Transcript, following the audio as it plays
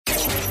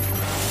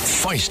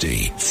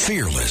Feisty,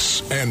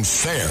 fearless, and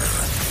fair.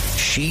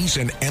 She's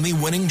an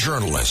Emmy-winning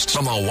journalist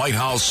from the White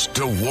House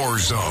to war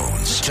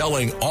zones,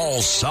 telling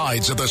all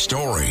sides of the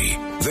story.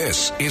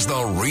 This is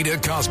the Rita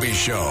Cosby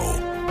Show.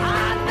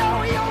 I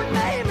know your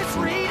name is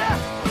Rita,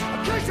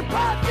 'cause your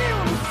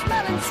perfume is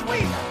smelling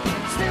sweet.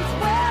 Since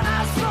when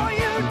I saw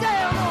you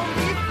down on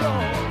the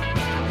floor.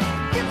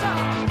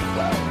 Guitar,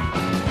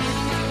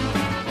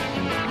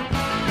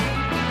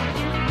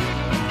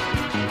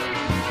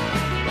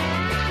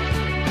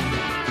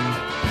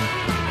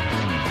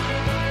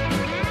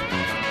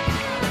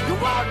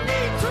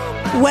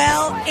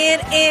 Well,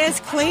 it is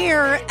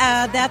clear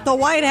that the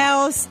White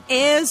House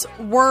is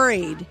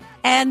worried,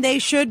 and they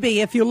should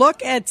be. If you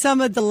look at some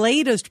of the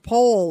latest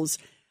polls,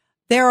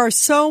 there are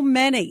so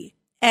many,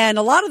 and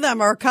a lot of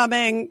them are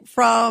coming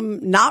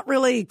from not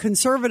really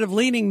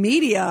conservative-leaning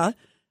media.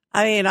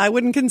 I mean, I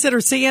wouldn't consider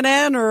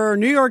CNN or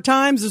New York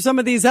Times or some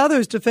of these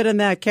others to fit in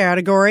that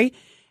category.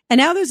 And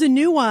now there's a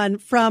new one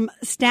from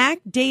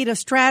Stack Data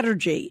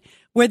Strategy,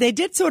 where they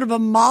did sort of a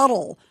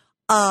model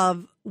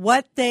of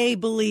what they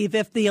believe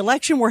if the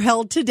election were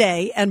held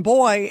today. And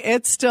boy,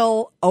 it's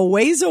still a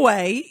ways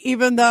away,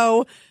 even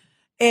though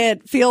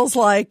it feels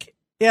like,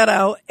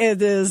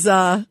 it is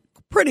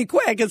pretty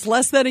quick. It's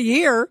less than a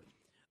year,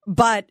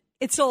 but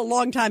it's still a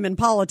long time in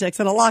politics,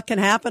 and a lot can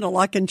happen. A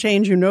lot can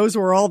change. Who knows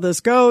where all this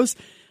goes?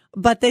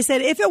 But they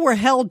said if it were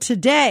held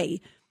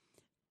today,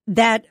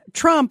 that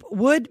Trump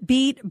would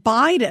beat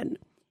Biden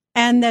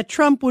and that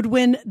Trump would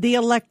win the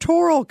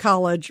Electoral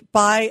College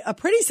by a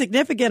pretty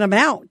significant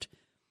amount.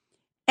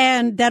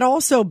 And that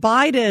also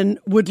Biden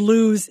would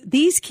lose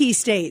these key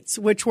states,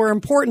 which were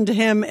important to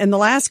him in the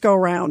last go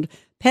round: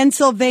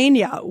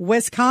 Pennsylvania,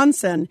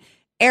 Wisconsin,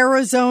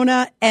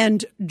 Arizona,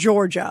 and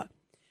Georgia.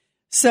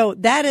 So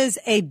that is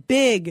a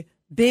big,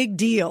 big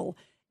deal.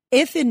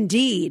 If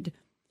indeed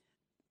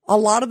a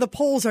lot of the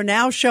polls are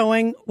now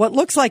showing what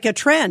looks like a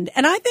trend.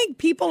 And I think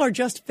people are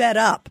just fed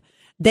up.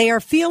 They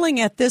are feeling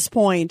at this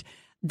point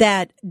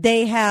that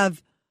they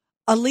have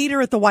a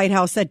leader at the White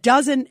House that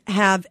doesn't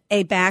have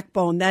a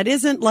backbone, that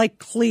isn't like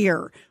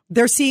clear.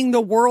 They're seeing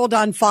the world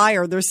on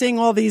fire. They're seeing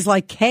all these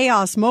like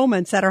chaos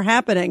moments that are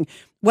happening,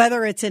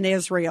 whether it's in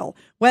Israel,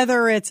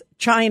 whether it's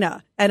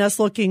China and us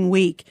looking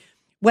weak,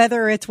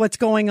 whether it's what's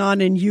going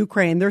on in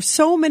Ukraine. There's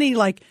so many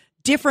like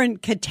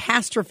different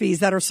catastrophes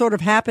that are sort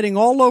of happening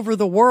all over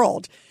the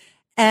world.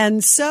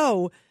 And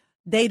so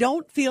they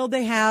don't feel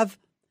they have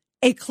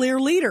a clear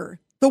leader.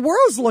 The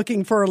world's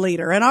looking for a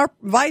leader, and our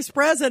vice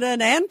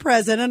president and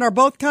president are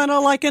both kind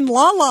of like in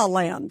la-la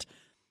land.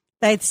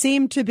 They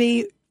seem to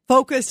be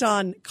focused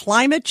on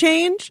climate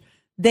change.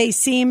 They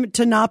seem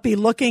to not be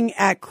looking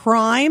at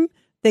crime.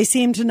 They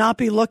seem to not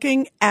be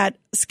looking at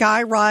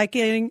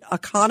skyrocketing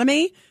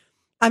economy.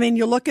 I mean,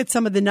 you look at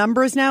some of the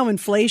numbers now,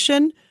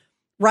 inflation.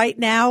 Right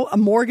now,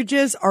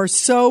 mortgages are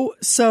so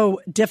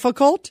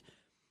difficult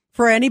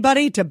for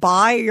anybody to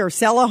buy or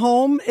sell a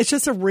home. It's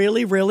just a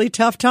really, really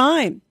tough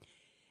time.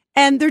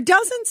 And there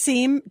doesn't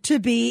seem to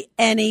be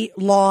any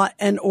law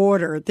and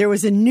order. There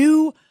was a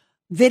new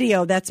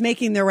video that's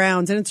making the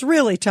rounds, and it's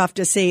really tough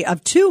to see,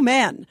 of two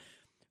men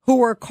who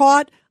were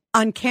caught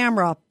on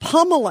camera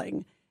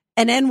pummeling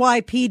an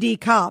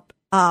NYPD cop,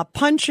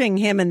 punching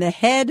him in the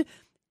head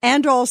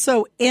and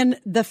also in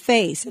the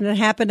face. And it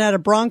happened at a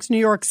Bronx, New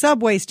York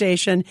subway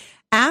station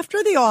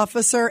after the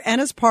officer and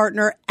his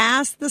partner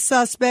asked the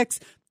suspects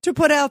to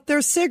put out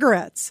their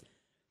cigarettes.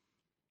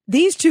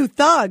 These two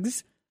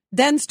thugs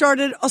then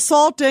started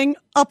assaulting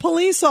a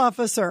police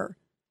officer.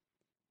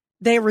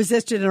 They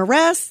resisted an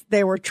arrest.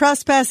 They were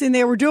trespassing.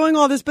 They were doing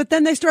all this, but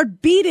then they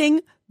start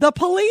beating the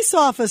police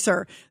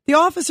officer. The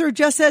officer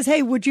just says,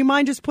 "Hey, would you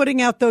mind just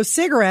putting out those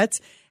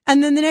cigarettes?"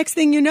 And then the next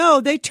thing you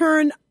know, they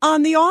turn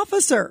on the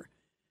officer.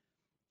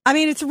 I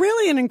mean, it's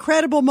really an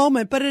incredible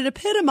moment, but it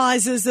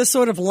epitomizes this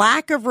sort of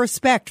lack of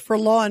respect for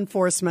law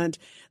enforcement,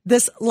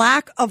 this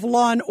lack of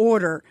law and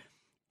order,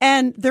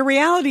 and the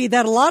reality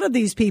that a lot of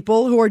these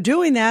people who are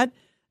doing that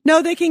know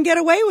they can get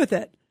away with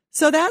it.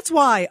 So that's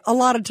why a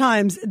lot of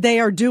times they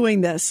are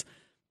doing this,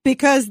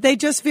 because they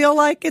just feel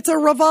like it's a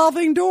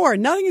revolving door.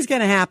 Nothing's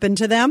going to happen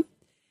to them.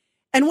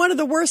 And one of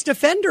the worst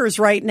offenders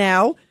right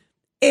now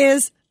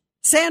is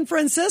San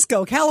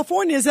Francisco.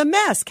 California is a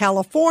mess.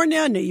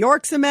 California, New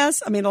York's a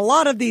mess. I mean, a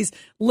lot of these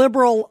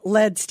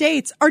liberal-led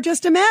states are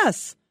just a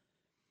mess.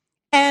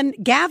 And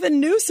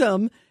Gavin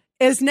Newsom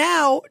is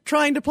now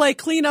trying to play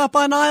cleanup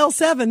on aisle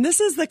 7.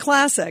 This is the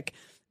classic,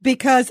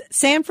 because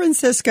San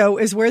Francisco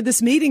is where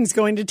this meeting's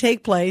going to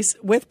take place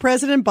with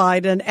President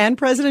Biden and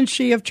President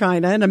Xi of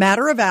China in a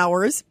matter of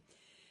hours.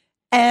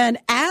 And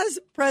as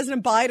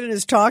President Biden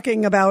is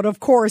talking about, of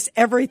course,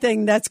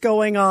 everything that's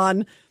going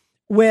on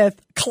with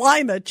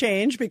climate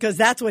change, because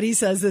that's what he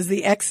says is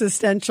the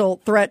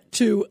existential threat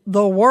to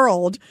the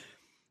world.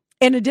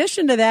 In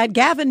addition to that,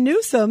 Gavin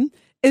Newsom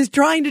is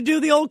trying to do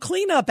the old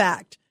cleanup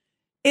act.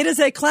 It is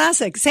a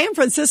classic. San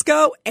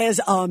Francisco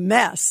is a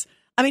mess.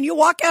 I mean, you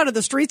walk out of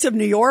the streets of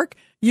New York,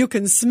 you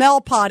can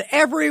smell pot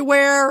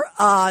everywhere.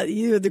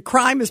 The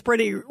crime is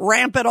pretty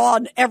rampant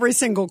on every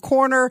single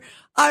corner.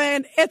 I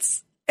mean,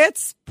 it's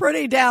it's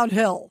pretty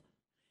downhill.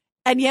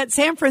 And yet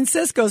San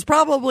Francisco is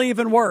probably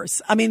even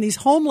worse. I mean, these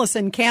homeless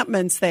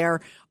encampments there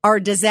are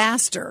a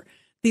disaster.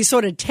 These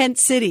sort of tent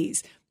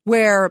cities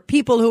where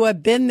people who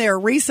have been there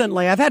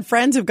recently, I've had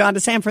friends who've gone to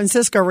San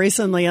Francisco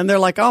recently, and they're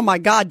like, oh, my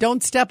God,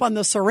 don't step on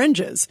the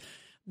syringes,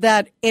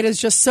 that it is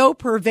just so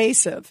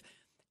pervasive.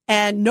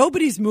 And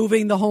nobody's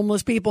moving the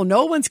homeless people.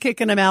 No one's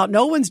kicking them out.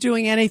 No one's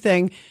doing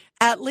anything.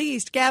 At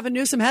least Gavin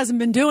Newsom hasn't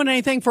been doing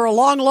anything for a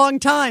long, long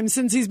time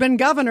since he's been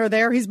governor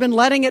there. He's been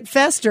letting it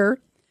fester.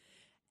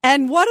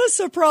 And what a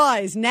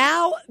surprise.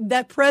 Now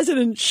that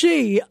President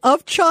Xi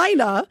of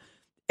China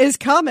is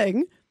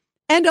coming,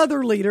 and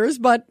other leaders,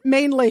 but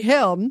mainly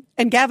him,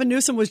 and Gavin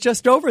Newsom was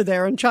just over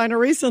there in China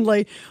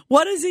recently,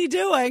 what is he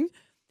doing?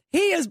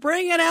 He is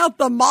bringing out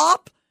the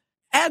mop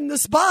and the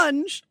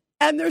sponge,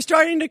 and they're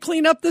starting to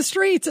clean up the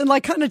streets and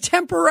like kind of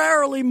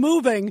temporarily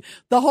moving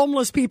the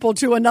homeless people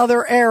to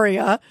another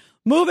area,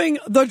 moving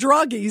the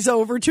druggies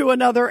over to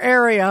another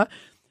area.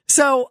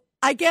 So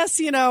I guess,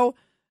 to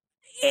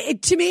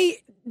me,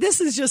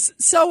 this is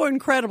just so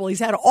incredible. He's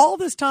had all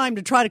this time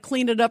to try to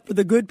clean it up for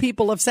the good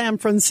people of San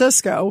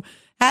Francisco.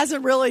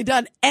 Hasn't really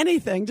done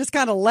anything, just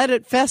kind of let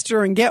it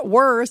fester and get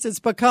worse. It's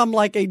become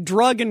like a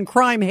drug and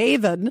crime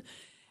haven.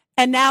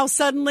 And now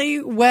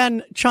suddenly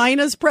when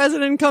China's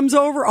president comes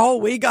over,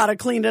 we got to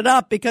clean it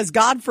up because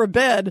God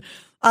forbid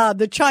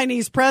the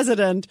Chinese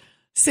president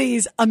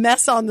sees a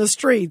mess on the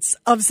streets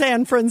of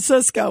San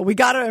Francisco. We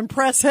got to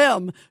impress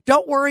him.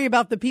 Don't worry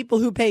about the people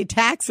who pay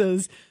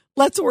taxes.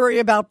 Let's worry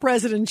about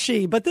President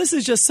Xi. But this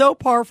is just so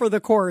par for the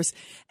course.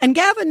 And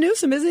Gavin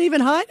Newsom isn't even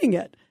hiding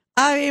it.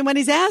 I mean, when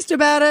he's asked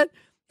about it,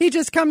 he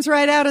just comes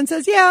right out and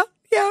says, yeah,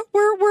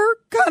 we're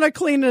kind of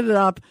cleaning it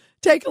up.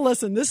 Take a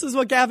listen. This is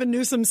what Gavin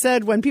Newsom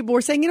said when people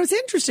were saying, it's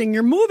interesting.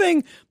 You're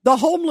moving the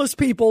homeless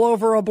people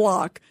over a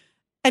block.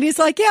 And he's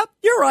like, yep,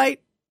 you're right.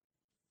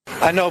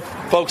 I know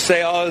folks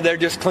say, they're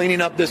just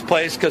cleaning up this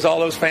place because all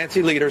those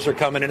fancy leaders are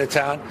coming into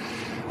town.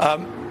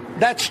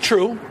 That's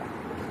true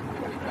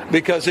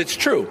because it's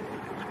true.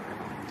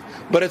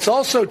 But it's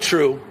also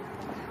true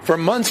for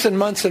months and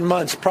months and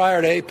months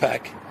prior to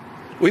APEC.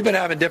 We've been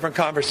having different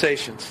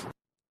conversations.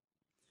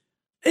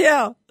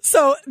 Yeah.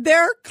 So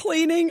they're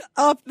cleaning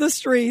up the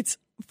streets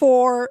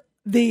for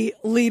the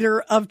leader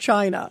of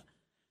China.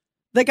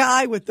 The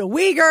guy with the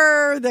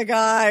Uyghur, the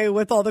guy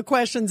with all the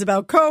questions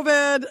about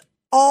COVID,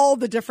 all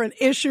the different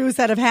issues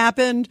that have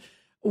happened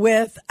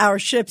with our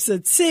ships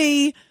at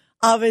sea.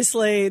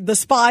 Obviously, the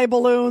spy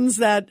balloons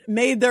that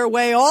made their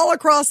way all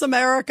across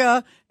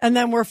America and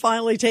then were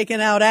finally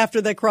taken out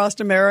after they crossed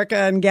America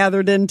and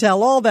gathered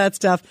intel, all that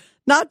stuff.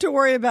 Not to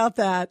worry about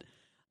that.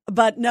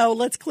 But no,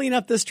 let's clean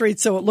up the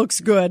streets so it looks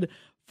good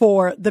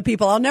for the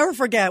people. I'll never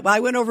forget,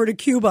 I went over to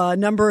Cuba a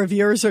number of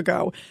years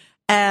ago,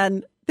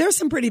 and there's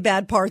some pretty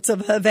bad parts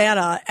of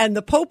Havana, and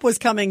the Pope was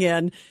coming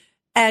in,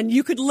 and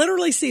you could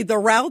literally see the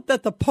route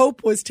that the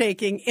Pope was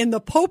taking in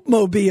the Pope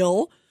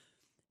Mobile,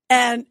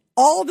 and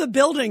all the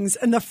buildings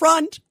in the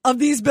front of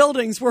these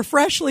buildings were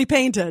freshly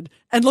painted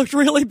and looked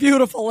really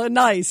beautiful and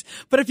nice.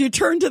 But if you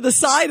turned to the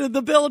side of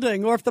the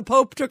building, or if the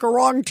Pope took a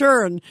wrong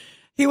turn,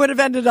 he would have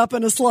ended up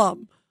in a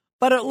slum.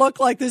 But it looked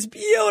like this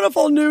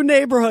beautiful new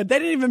neighborhood. They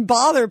didn't even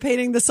bother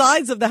painting the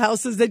sides of the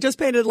houses. They just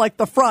painted like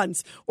the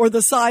fronts or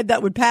the side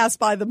that would pass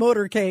by the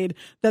motorcade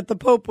that the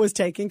Pope was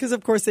taking. Because,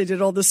 of course, they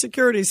did all the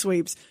security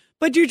sweeps.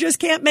 But you just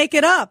can't make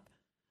it up.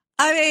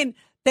 I mean,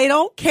 they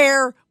don't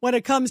care when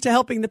it comes to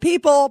helping the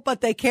people,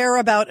 but they care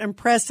about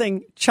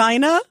impressing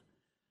China.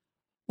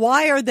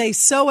 Why are they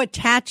so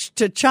attached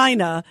to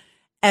China?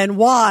 And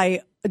why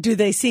do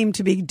they seem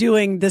to be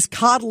doing this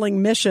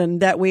coddling mission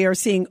that we are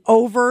seeing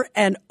over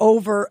and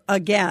over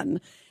again?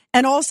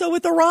 And also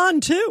with Iran,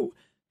 too.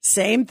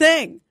 Same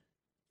thing.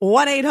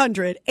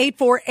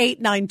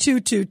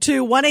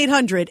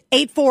 1-800-848-9222.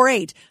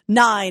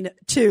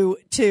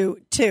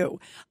 1-800-848-9222.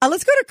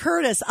 Let's go to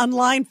Curtis on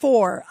line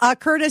 4.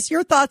 Curtis,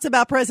 your thoughts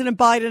about President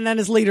Biden and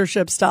his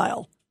leadership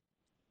style?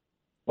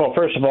 Well,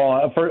 first of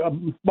all,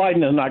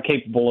 Biden is not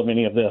capable of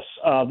any of this.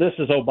 This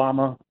is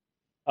Obama.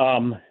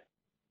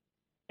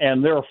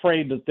 And they're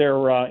afraid that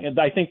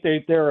I think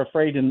they're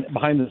afraid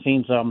behind the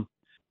scenes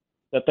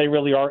that they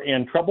really are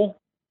in trouble.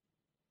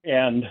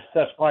 And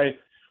that's why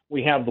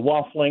we have the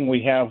waffling.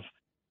 We have,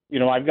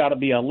 I've got to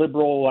be a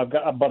liberal.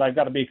 But I've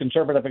got to be a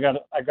conservative.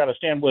 I've got to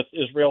stand with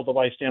Israel the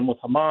way I stand with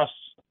Hamas.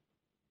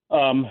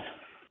 And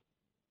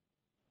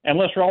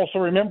let's also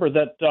remember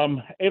that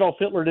Adolf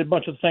Hitler did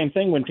much of the same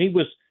thing when he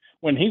was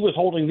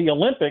holding the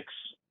Olympics,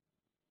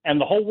 and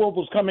the whole world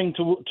was coming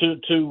to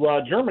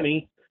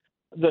Germany.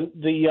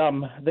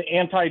 The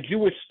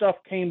anti-Jewish stuff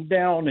came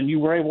down, and you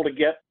were able to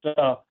get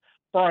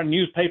foreign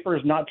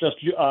newspapers, not just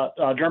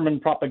German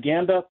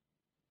propaganda.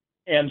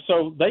 And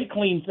so they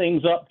cleaned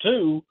things up,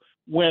 too,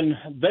 when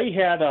they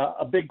had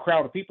a big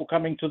crowd of people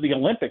coming to the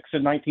Olympics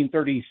in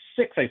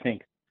 1936, I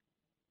think.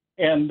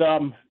 And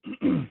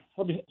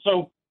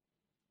so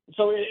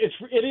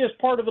it is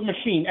part of the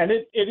machine. And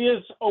it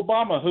is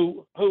Obama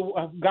who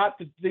got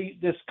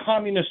this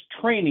communist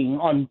training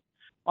on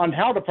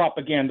how to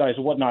propagandize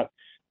and whatnot.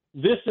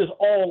 this is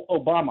all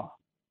Obama.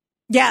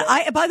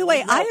 Yeah, by the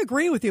way, I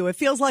agree with you. It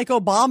feels like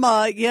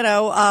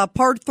Obama,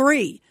 part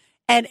 3.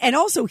 And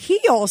also,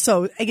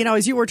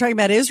 as you were talking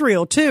about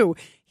Israel, too,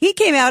 he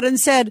came out and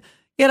said,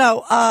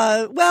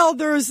 well,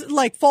 there's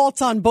like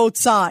faults on both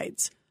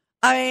sides.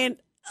 I mean,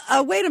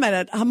 wait a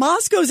minute.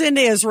 Hamas goes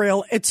into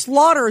Israel. It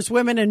slaughters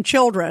women and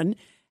children.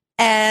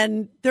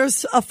 And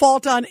there's a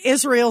fault on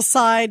Israel's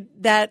side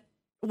that,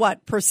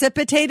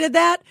 precipitated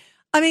that?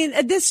 I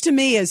mean, this to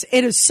me it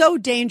is so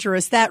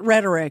dangerous, that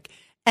rhetoric.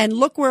 And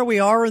look where we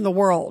are in the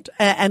world,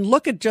 and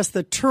look at just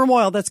the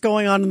turmoil that's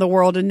going on in the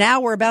world. And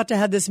now we're about to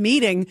have this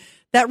meeting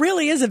that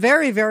really is a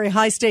very, very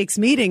high stakes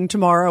meeting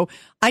tomorrow.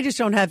 I just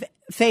don't have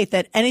faith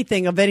that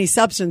anything of any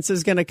substance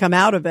is going to come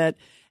out of it.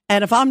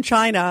 And if I'm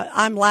China,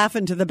 I'm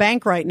laughing to the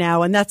bank right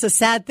now. And that's a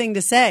sad thing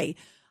to say.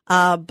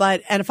 And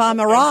if I'm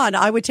Iran,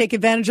 I would take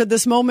advantage of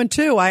this moment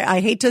too. I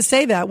hate to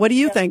say that. What do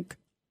you think?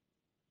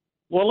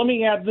 Well, let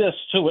me add this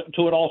to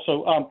it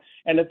also.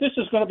 And if this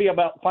is going to be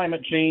about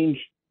climate change,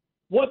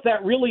 what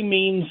that really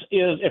means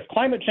is if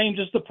climate change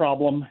is the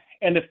problem,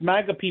 and if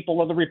MAGA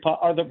people are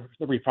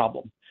the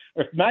problem,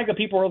 or if MAGA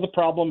people are the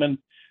problem, and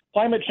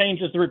climate change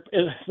is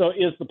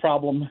the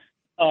problem,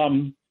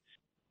 and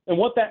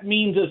what that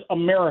means is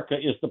America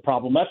is the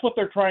problem. That's what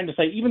they're trying to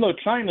say. Even though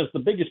China is the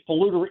biggest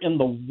polluter in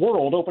the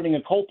world, opening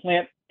a coal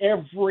plant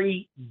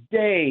every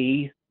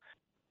day,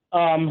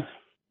 they're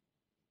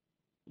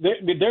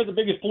the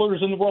biggest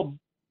polluters in the world.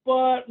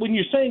 But when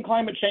you're saying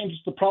climate change is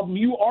the problem,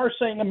 you are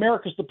saying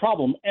America's the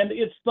problem. And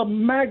it's the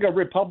MAGA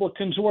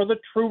Republicans who are the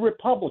true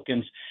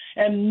Republicans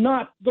and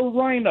not the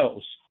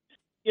rhinos.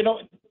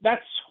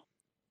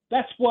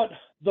 That's what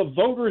the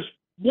voters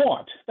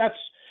want.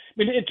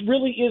 It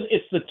really is.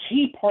 It's the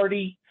Tea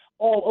Party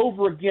all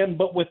over again,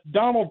 but with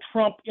Donald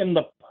Trump in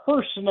the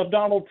person of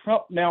Donald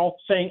Trump now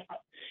saying,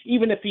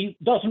 even if he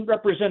doesn't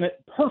represent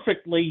it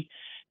perfectly,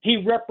 he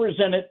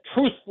represented it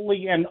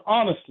truthfully and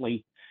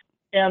honestly.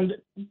 And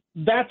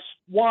that's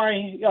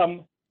why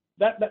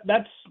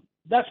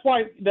that's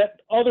why that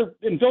other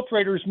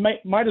infiltrators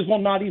might as well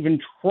not even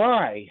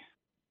try.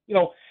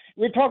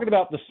 We're talking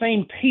about the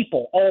same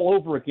people all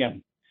over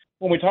again.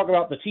 When we talk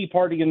about the Tea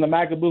Party and the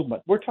MAGA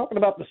movement, we're talking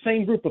about the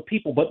same group of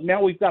people, but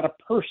now we've got a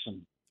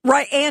person.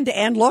 Right.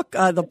 And look,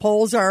 the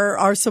polls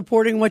are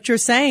supporting what you're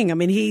saying. I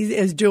mean, he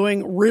is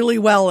doing really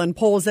well in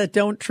polls that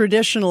don't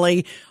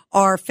traditionally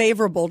are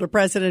favorable to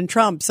President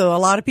Trump. So a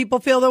lot of people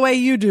feel the way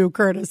you do,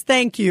 Curtis.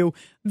 Thank you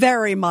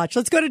very much.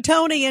 Let's go to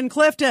Tony in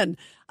Clifton.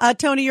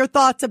 Tony, your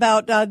thoughts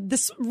about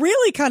this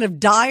really kind of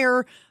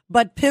dire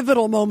but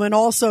pivotal moment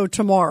also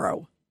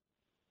tomorrow.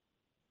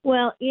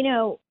 Well,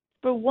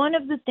 for one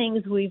of the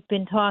things we've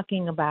been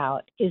talking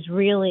about is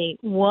really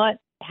what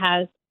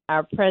has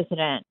our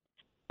president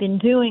been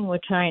doing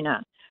with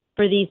China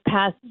for these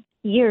past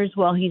years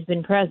while he's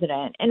been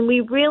president. And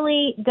we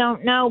really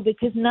don't know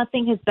because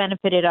nothing has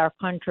benefited our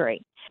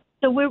country.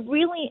 So we're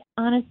really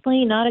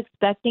honestly not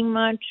expecting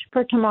much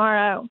for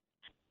tomorrow.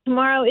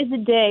 Tomorrow is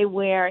a day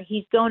where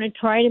he's going to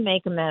try to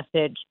make a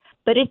message,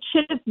 but it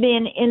should have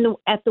been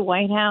at the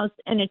White House,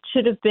 and it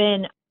should have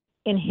been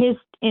in his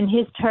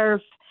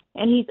turf.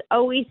 And he's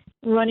always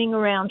running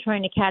around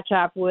trying to catch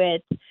up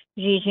with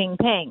Xi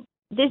Jinping.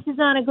 This is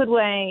not a good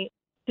way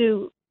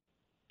to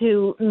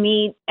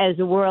meet as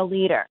a world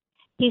leader.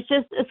 He's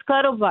just a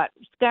scuttlebutt,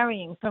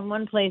 scurrying from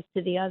one place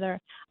to the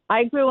other.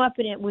 I grew up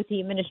in it with the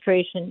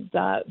administration's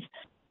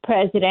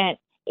president.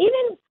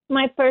 Even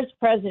my first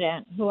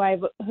president, who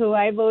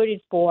I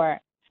voted for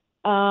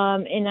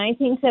in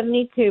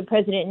 1972,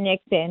 President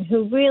Nixon,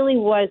 who really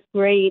was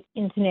great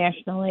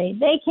internationally.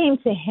 They came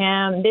to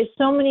him. There's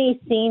so many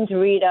scenes,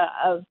 Rita,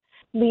 of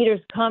leaders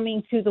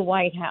coming to the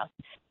White House.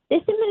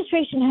 This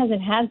administration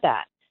hasn't had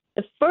that.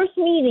 The first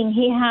meeting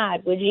he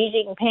had with Xi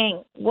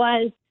Jinping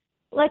was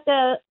like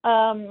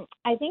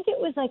I think it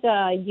was like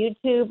a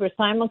YouTube or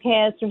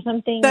simulcast or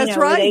something. That's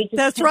right.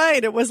 That's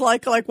right. It was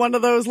like one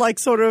of those like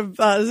sort of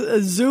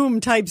Zoom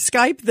type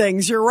Skype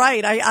things. You're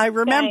right. I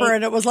remember, right.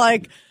 And it was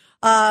like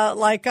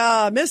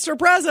Mr.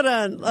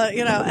 President,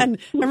 and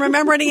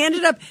remember, and he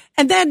ended up,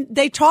 and then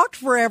they talked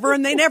forever,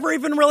 and they never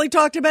even really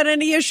talked about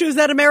any issues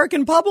that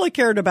American public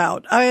cared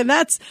about. I mean,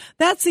 that's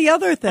the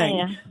other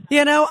thing.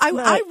 Yeah.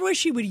 I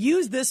wish he would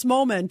use this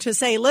moment to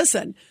say,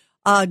 listen,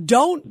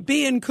 don't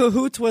be in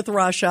cahoots with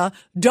Russia.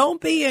 Don't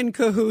be in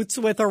cahoots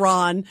with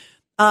Iran.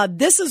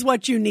 This is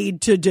what you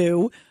need to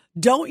do.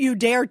 Don't you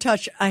dare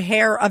touch a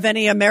hair of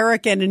any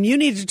American. And you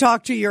need to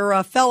talk to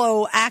your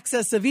fellow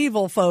Axis of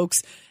Evil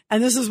folks.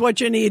 And this is what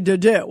you need to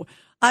do.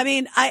 I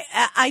mean,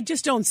 I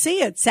just don't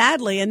see it,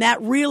 sadly. And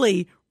that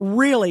really,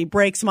 really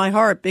breaks my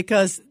heart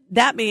because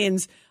that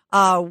means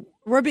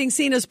we're being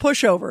seen as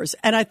pushovers.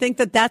 And I think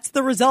that that's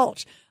the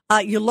result.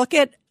 You look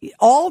at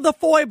all the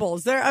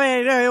foibles there.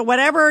 I mean,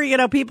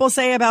 whatever, people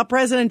say about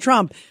President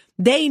Trump,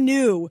 they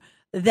knew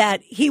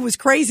that he was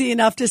crazy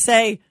enough to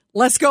say,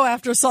 let's go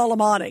after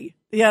Soleimani,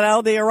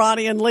 the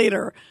Iranian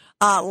leader.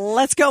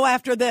 Let's go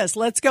after this.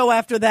 Let's go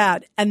after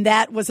that. And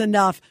that was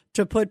enough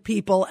to put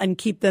people and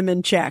keep them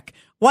in check.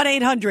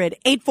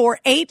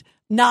 1-800-848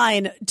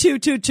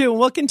 9222.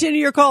 We'll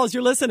continue your calls.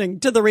 You're listening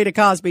to The Rita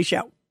Cosby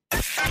Show.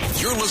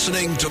 You're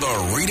listening to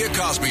The Rita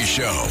Cosby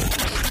Show.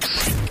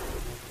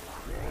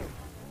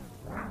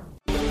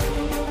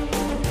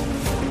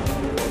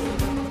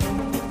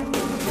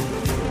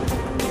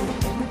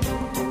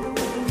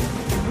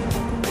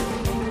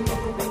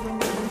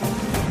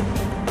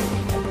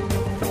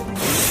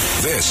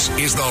 This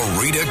is The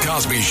Rita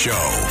Cosby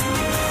Show.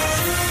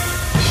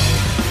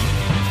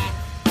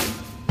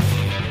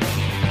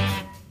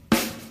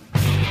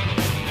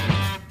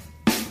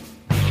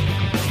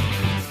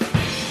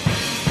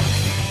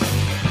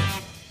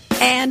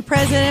 And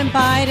President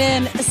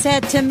Biden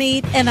set to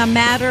meet in a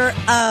matter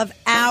of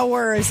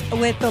hours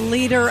with the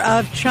leader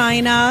of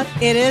China.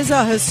 It is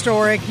a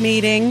historic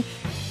meeting.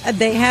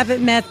 They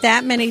haven't met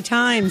that many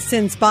times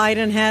since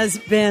Biden has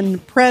been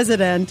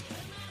president.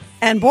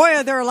 And boy,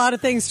 are there a lot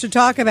of things to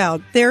talk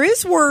about. There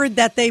is word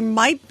that they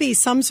might be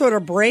some sort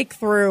of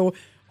breakthrough,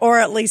 or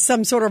at least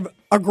some sort of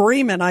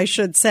agreement, I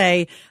should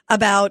say,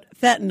 about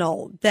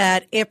fentanyl,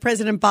 that if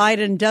President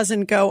Biden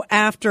doesn't go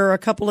after a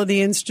couple of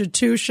the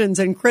institutions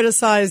and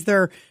criticize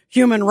their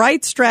human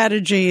rights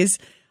strategies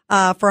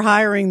for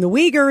hiring the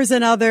Uyghurs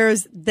and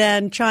others,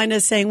 then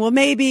China's saying, well,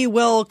 maybe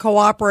we'll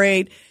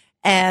cooperate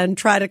and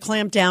try to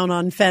clamp down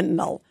on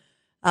fentanyl.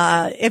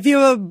 If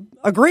you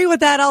agree with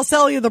that, I'll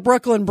sell you the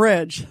Brooklyn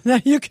Bridge.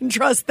 You can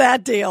trust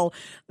that deal.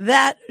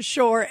 That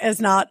sure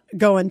is not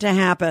going to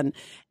happen.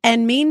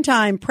 And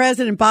meantime,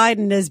 President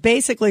Biden is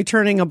basically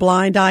turning a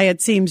blind eye,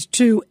 it seems,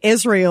 to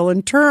Israel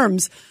in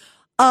terms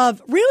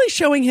of really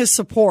showing his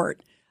support.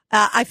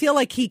 I feel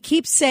like he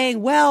keeps saying,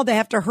 well, they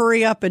have to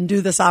hurry up and do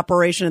this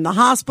operation in the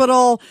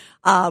hospital,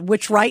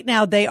 which right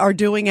now they are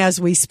doing as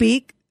we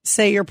speak.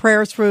 Say your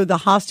prayers for the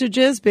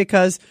hostages,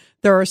 because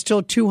there are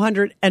still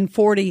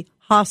 240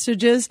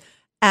 hostages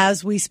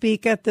as we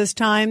speak at this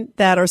time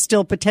that are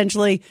still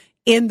potentially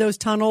in those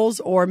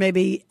tunnels or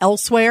maybe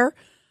elsewhere.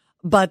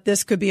 But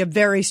this could be a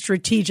very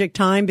strategic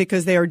time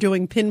because they are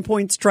doing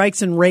pinpoint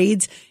strikes and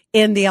raids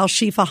in the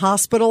Al-Shifa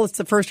hospital. It's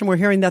the first time we're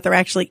hearing that they're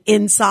actually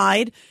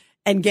inside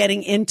and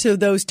getting into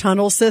those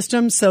tunnel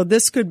systems. So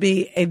this could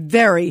be a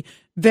very,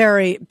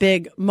 very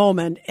big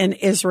moment in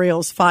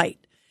Israel's fight.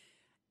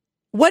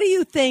 What do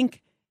you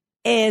think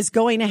is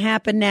going to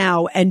happen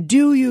now? And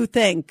do you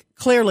think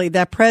clearly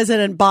that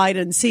President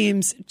Biden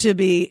seems to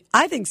be,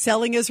 I think,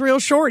 selling Israel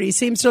short? He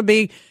seems to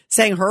be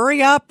saying,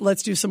 hurry up,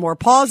 let's do some more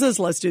pauses,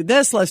 let's do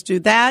this, let's do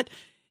that.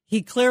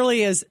 He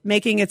clearly is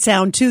making it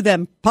sound to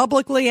them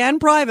publicly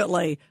and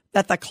privately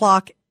that the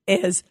clock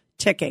is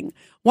ticking.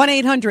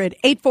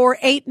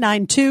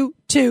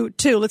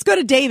 1-800-848-9222. Let's go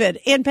to David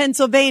in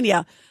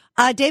Pennsylvania.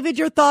 David,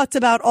 your thoughts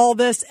about all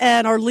this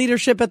and our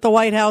leadership at the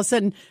White House.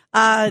 And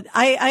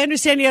I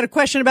understand you had a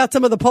question about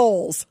some of the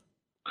polls.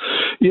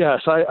 Yes,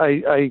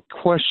 I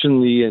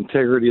question the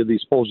integrity of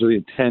these polls or the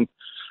intent.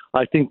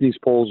 I think these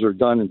polls are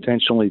done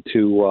intentionally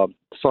to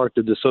start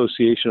the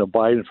dissociation of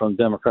Biden from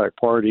the Democratic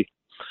Party.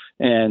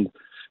 And,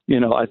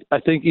 you know, I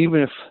think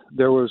even if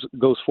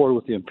goes forward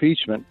with the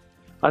impeachment,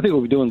 I think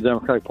we'll be doing the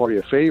Democratic Party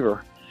a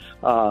favor.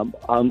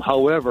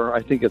 However,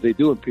 I think if they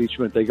do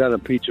impeachment, they got to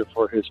impeach him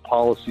for his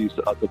policies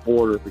at the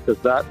border, because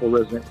that will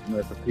resonate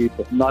with the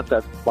people, not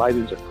that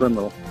Biden's a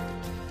criminal.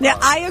 Yeah,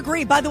 I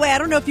agree. By the way, I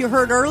don't know if you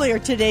heard earlier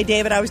today,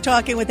 David, I was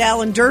talking with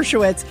Alan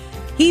Dershowitz.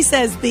 He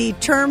says the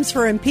terms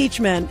for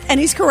impeachment, and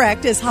he's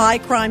correct, is high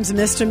crimes,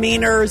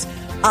 misdemeanors,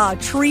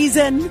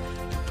 treason.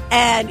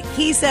 And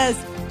he says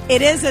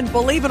it isn't,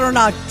 believe it or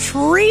not,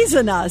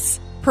 treasonous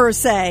per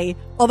se,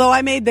 although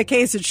I made the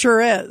case it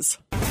sure is.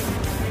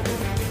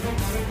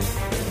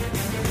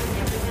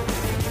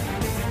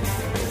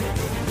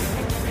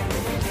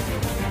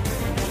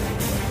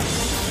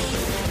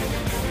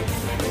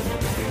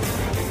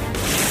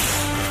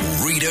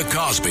 Rita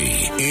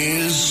Cosby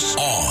is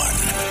on.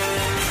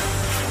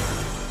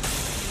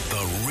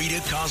 The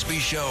Rita Cosby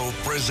Show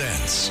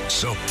presents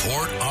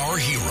Support Our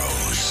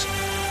Heroes.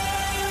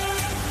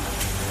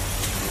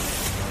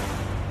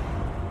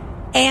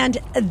 And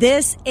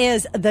this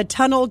is the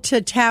Tunnel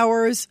to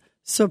Towers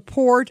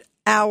Support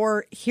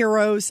Our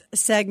Heroes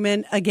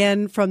segment,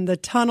 again from the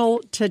Tunnel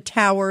to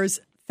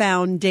Towers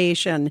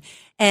Foundation.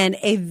 And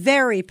a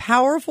very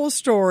powerful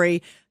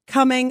story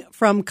coming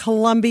from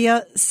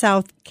Columbia,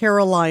 South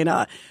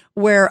Carolina,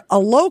 where a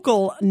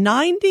local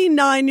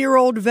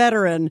 99-year-old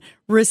veteran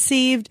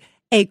received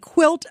a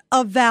Quilt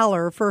of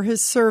Valor for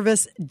his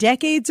service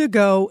decades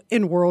ago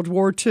in World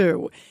War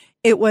II.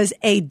 It was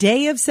a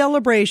day of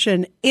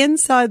celebration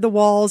inside the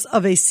walls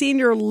of a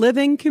senior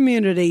living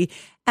community.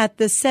 At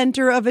the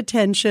center of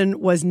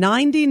attention was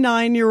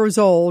 99 years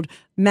old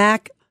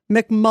Mac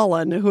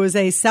McMullen, who is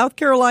a South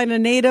Carolina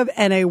native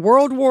and a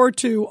World War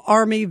II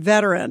Army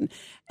veteran.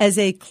 As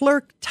a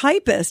clerk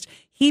typist,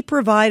 he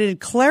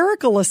provided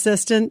clerical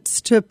assistance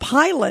to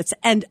pilots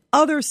and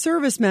other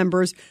service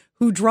members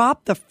who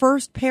dropped the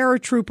first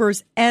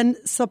paratroopers and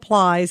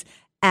supplies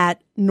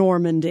at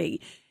Normandy.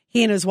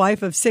 He and his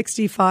wife of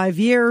 65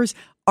 years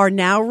are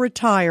now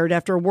retired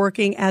after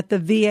working at the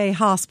VA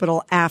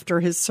hospital after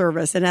his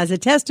service. And as a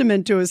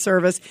testament to his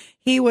service,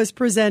 he was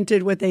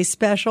presented with a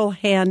special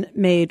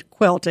handmade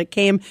quilt. It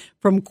came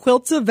from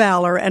Quilts of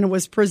Valor and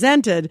was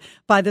presented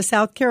by the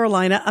South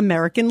Carolina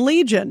American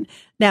Legion.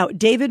 Now,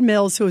 David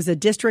Mills, who is a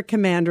district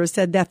commander,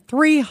 said that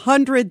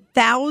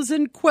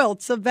 300,000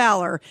 quilts of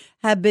valor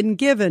have been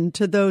given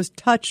to those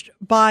touched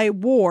by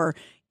war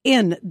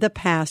in the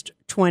past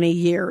 20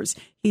 years.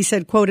 He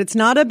said, quote, "It's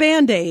not a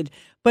Band-Aid,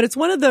 but it's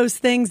one of those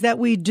things that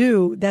we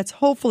do that's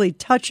hopefully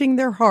touching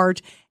their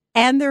heart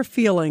and their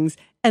feelings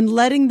and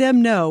letting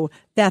them know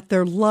that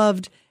they're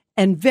loved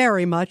and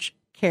very much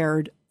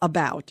cared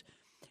about."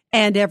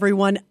 And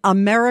everyone,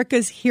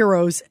 America's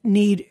heroes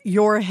need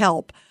your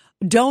help.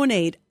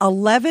 Donate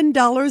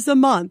 $11 a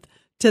month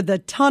to the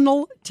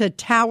Tunnel to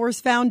Towers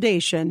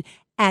Foundation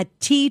at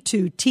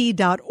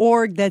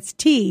T2T.org. That's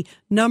T2T.org.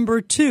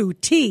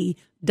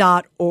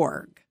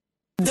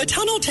 The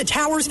Tunnel to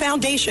Towers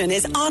Foundation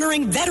is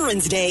honoring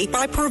Veterans Day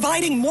by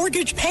providing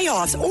mortgage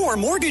payoffs or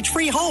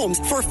mortgage-free homes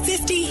for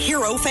 50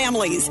 hero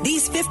families.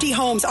 These 50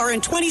 homes are in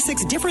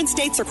 26 different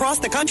states across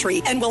the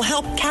country and will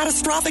help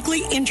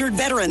catastrophically injured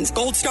veterans,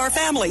 Gold Star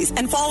families,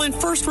 and fallen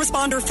first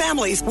responder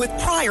families with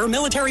prior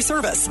military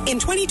service. In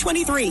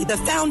 2023, the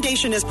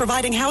foundation is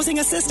providing housing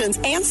assistance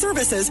and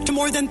services to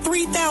more than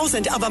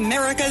 3,000 of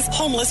America's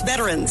homeless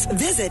veterans.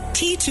 Visit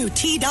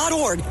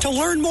T2T.org to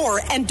learn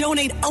more and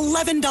donate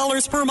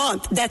 $11 per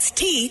month. That's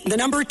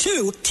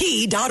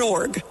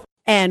T2T.org.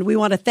 And we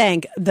want to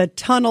thank the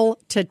Tunnel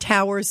to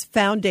Towers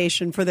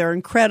Foundation for their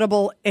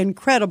incredible,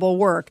 incredible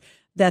work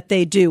that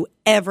they do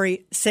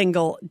every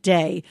single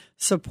day,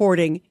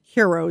 supporting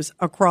heroes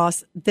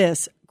across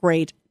this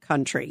great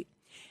country.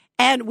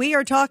 And we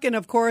are talking,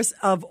 of course,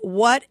 of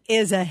what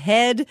is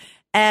ahead.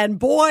 And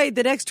boy,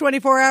 the next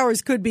 24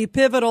 hours could be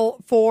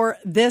pivotal for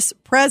this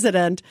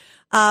president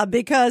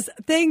because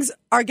things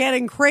are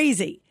getting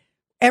crazy.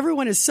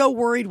 Everyone is so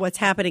worried what's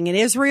happening in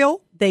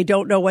Israel. They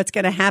don't know what's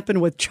going to happen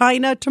with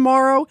China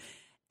tomorrow.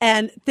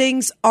 And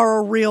things are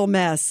a real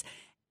mess.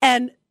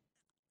 And,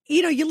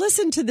 you know, you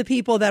listen to the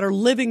people that are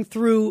living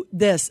through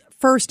this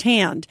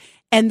firsthand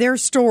and their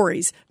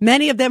stories,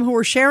 many of them who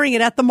were sharing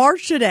it at the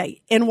march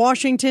today in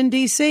Washington,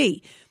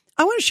 D.C.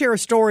 I want to share a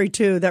story,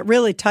 too, that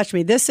really touched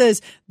me. This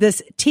is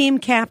this team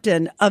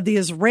captain of the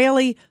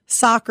Israeli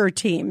soccer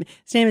team.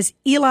 His name is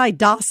Eli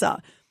Dasa.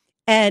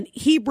 And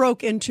he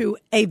broke into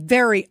a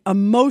very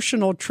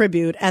emotional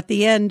tribute at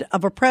the end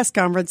of a press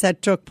conference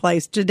that took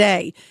place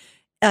today.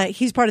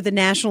 He's part of the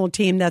national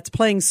team that's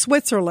playing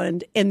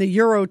Switzerland in the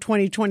Euro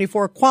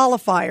 2024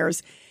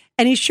 qualifiers.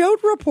 And he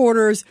showed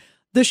reporters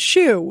the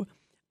shoe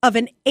of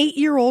an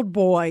 8-year-old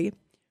boy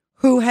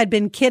who had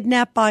been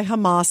kidnapped by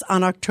Hamas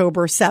on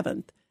October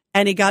 7th.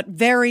 And he got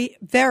very,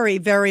 very,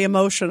 very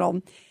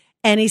emotional.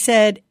 And he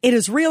said, "It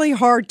is really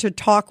hard to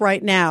talk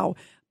right now,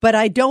 but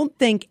I don't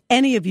think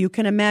any of you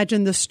can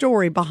imagine the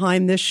story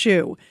behind this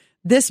shoe.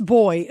 This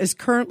boy is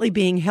currently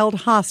being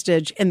held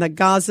hostage in the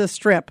Gaza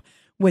Strip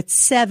with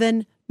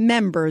 7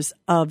 members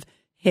of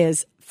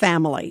his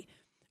family."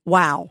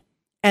 Wow.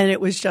 And it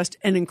was just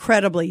an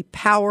incredibly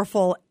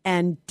powerful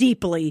and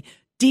deeply,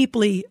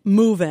 deeply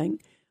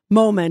moving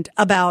moment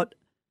about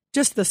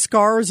just the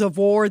scars of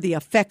war, the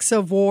effects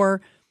of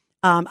war.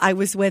 I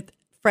was with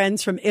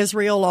friends from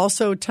Israel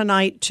also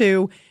tonight,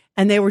 too.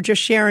 And they were just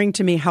sharing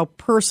to me how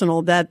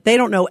personal that they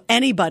don't know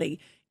anybody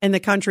in the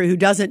country who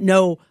doesn't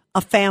know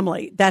a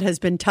family that has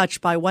been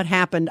touched by what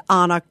happened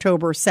on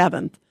October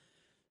 7th.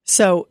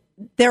 So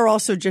they're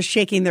also just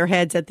shaking their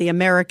heads at the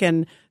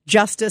American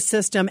justice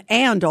system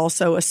and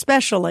also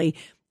especially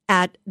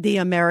at the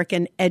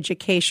American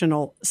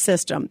educational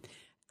system.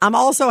 I'm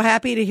also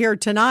happy to hear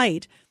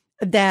tonight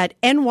that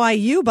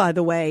NYU, by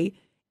the way,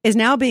 is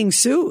now being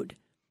sued.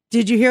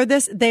 Did you hear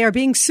this? They are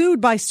being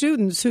sued by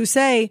students who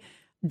say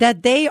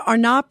that they are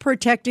not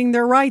protecting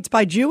their rights,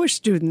 by Jewish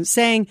students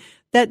saying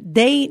that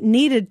they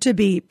needed to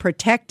be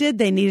protected.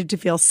 They needed to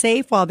feel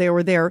safe while they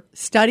were there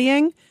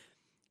studying.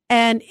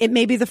 And it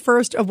may be the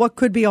first of what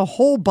could be a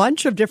whole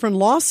bunch of different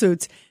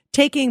lawsuits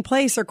taking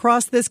place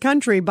across this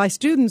country by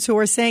students who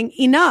are saying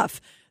enough.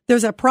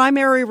 There's a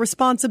primary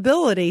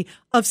responsibility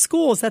of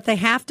schools that they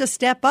have to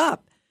step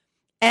up.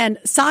 And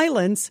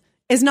silence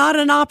is not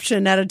an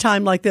option at a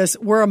time like this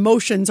where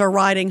emotions are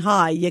riding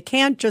high. You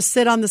can't just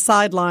sit on the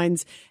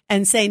sidelines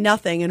and say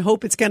nothing and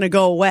hope it's going to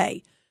go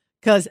away,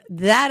 because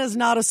that is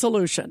not a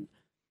solution.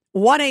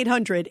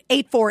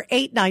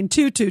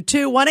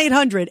 1-800-848-9222,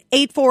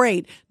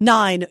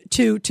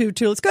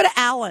 1-800-848-9222. Let's go to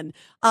Alan,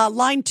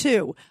 line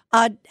 2.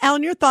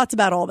 Alan, your thoughts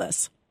about all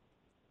this?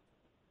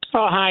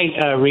 Oh,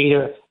 hi,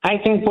 Rita. I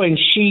think when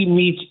she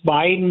meets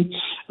Biden,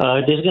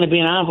 there's going to be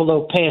an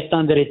envelope passed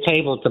under the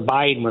table to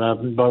Biden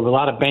with a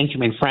lot of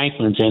Benjamin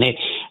Franklins in it.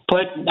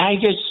 But I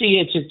just see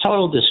it's a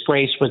total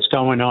disgrace what's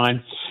going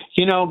on.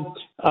 You know,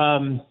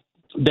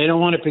 they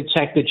don't want to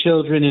protect the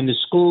children in the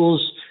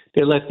schools.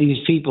 They let these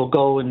people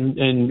go and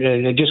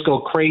just go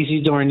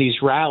crazy during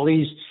these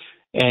rallies.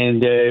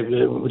 And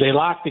they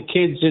lock the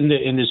kids in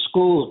the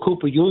school,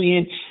 Cooper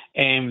Union.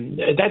 And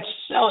that's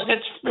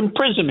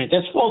imprisonment.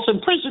 That's false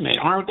imprisonment.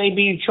 Aren't they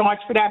being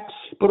charged for that?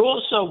 But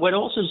also, what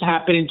else is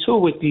happening, too,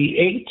 with the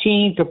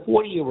 18 to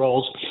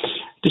 40-year-olds,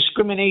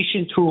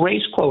 discrimination through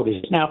race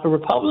quotas. Now, if a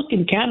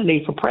Republican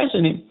candidate for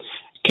president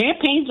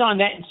campaigns on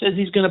that and says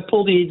he's going to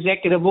pull the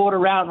executive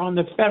order out on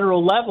the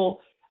federal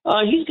level,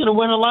 he's going to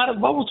win a lot of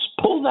votes.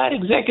 Pull that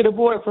executive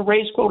order for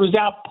race quotas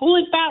out. Pull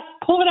it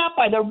out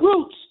by the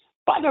roots.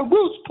 By the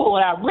roots, pull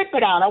it out. Rip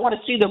it out. I want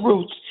to see the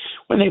roots.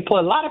 When they put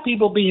a lot of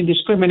people being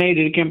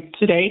discriminated against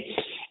today,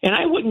 and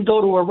I wouldn't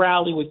go to a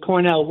rally with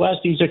Cornel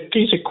West. He's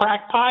a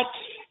crackpot.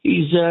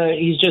 He's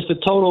just a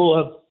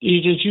total.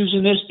 He's just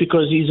using this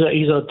because he's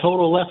a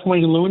total left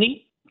wing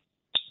loony.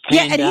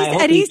 Yeah,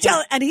 and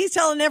he's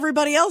telling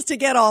everybody else to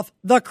get off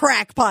the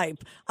crack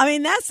pipe. I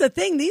mean, that's the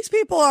thing. These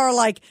people are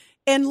like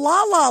in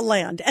La La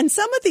Land. And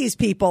some of these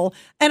people,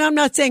 and I'm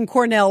not saying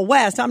Cornel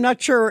West, I'm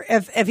not sure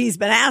if he's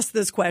been asked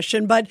this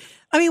question, but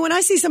I mean, when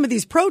I see some of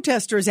these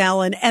protesters,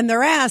 Alan, and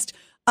they're asked,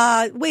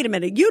 wait a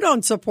minute, you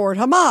don't support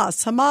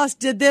Hamas. Hamas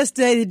did this,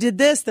 they did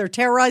this, they're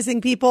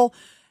terrorizing people.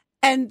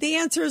 And the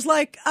answer is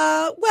like,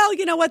 well,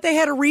 you know what? They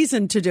had a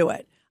reason to do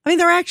it. I mean,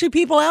 there are actually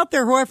people out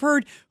there who I've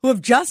heard who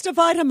have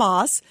justified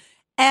Hamas.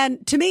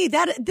 And to me,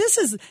 that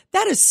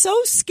is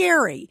so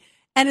scary.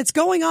 And it's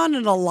going on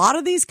in a lot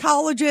of these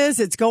colleges.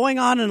 It's going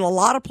on in a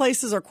lot of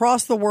places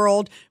across the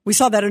world. We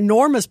saw that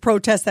enormous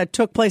protest that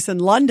took place in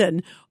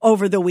London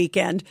over the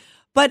weekend.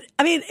 But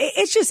I mean,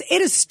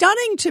 it is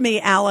stunning to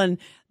me, Alan,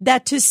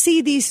 that to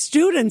see these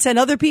students and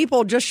other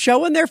people just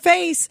showing their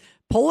face,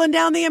 pulling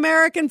down the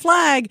American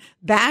flag,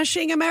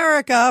 bashing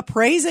America,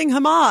 praising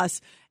Hamas.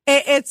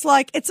 It's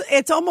like,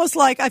 it's almost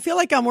like I feel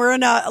like we're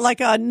in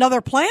another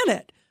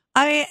planet.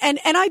 And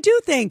I do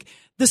think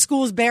the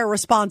schools bear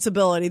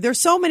responsibility. There's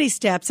so many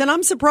steps, and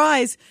I'm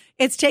surprised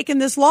it's taken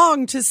this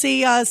long to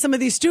see some of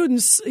these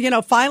students,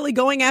 finally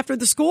going after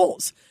the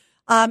schools.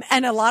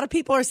 And a lot of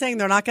people are saying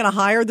they're not going to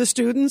hire the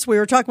students. We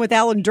were talking with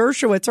Alan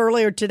Dershowitz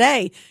earlier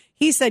today.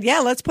 He said, yeah,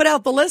 let's put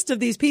out the list of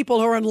these people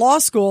who are in law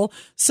school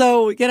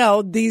so,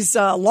 these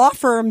law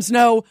firms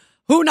know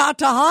who not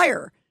to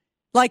hire.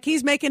 Like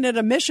he's making it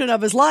a mission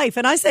of his life.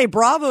 And I say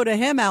bravo to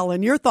him,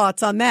 Alan. Your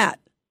thoughts on that?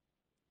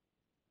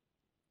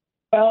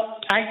 Well,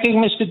 I think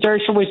Mr.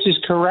 Dershowitz is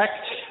correct.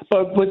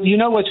 But you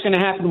know what's going to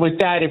happen with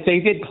that? If they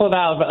did pull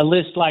out a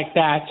list like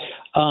that,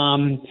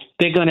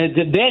 they're going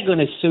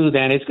to sue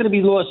then. It's going to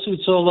be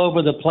lawsuits all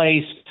over the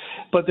place.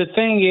 But the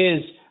thing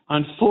is,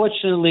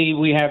 unfortunately,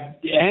 we have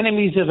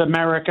enemies of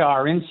America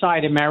are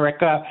inside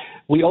America.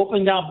 We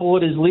opened our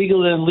borders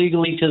legally and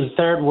illegally to the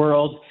third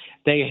world.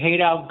 They hate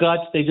our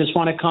guts. They just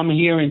want to come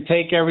here and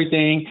take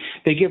everything.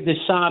 They give the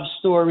sob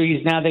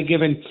stories. Now they're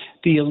giving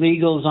the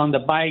illegals on the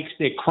bikes.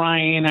 They're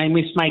crying, I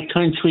miss my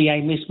country.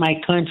 I miss my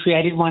country.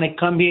 I didn't want to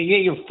come here. Yeah,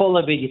 you're full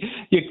of it.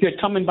 You're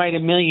coming by the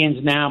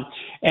millions now.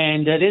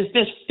 And there's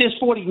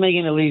 40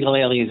 million illegal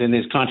aliens in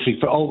this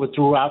country all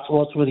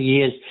through the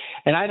years.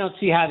 And I don't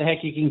see how the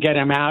heck you can get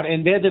them out.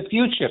 And they're the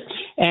future.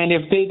 And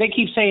if they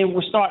keep saying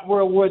we'll start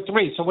World War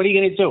III, so what are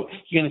you going to do?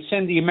 You're going to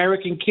send the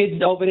American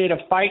kids over there to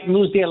fight and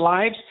lose their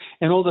lives?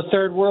 And all the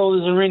third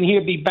worlders are in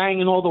here be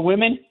banging all the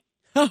women?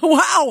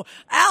 Wow,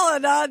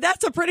 Alan,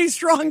 that's a pretty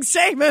strong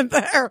statement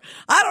there.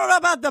 I don't know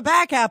about the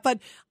back half, but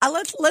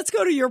let's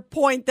go to your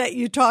point that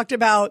you talked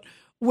about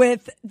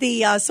with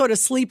the sort of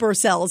sleeper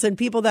cells and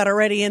people that are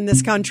already in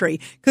this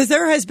country, because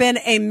there has been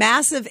a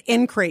massive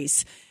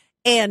increase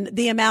in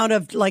the amount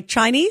of like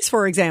Chinese,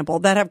 for example,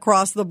 that have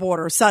crossed the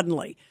border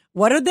suddenly.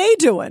 What are they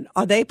doing?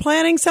 Are they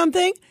planning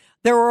something?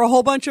 There were a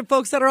whole bunch of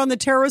folks that are on the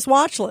terrorist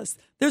watch list.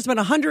 There's been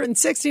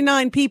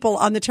 169 people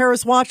on the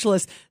terrorist watch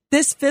list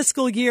this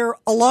fiscal year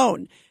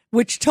alone,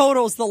 which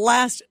totals the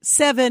last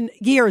 7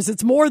 years.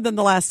 It's more than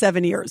the last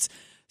 7 years.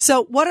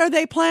 So what are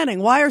they planning?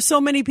 Why are so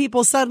many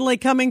people suddenly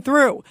coming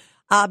through?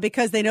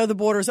 Because they know the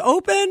border's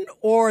open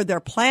or they're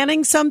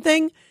planning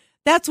something?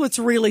 That's what's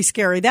really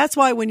scary. That's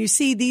why when you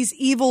see these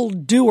evil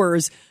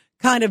doers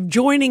kind of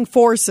joining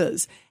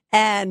forces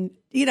and,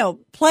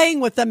 playing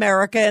with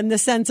America in the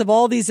sense of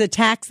all these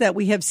attacks that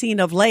we have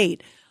seen of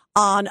late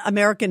on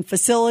American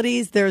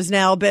facilities. There's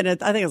now been, I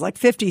think it's like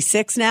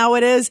 56 now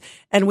it is.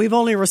 And we've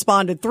only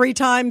responded 3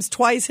 times,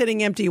 twice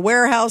hitting empty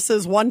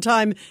warehouses, 1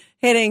 time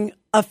hitting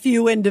a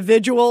few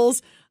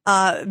individuals,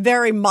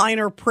 very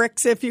minor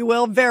pricks, if you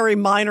will, very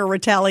minor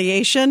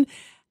retaliation.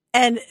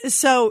 And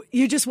so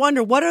you just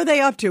wonder, what are they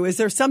up to? Is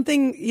there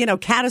something,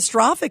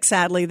 catastrophic,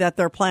 sadly, that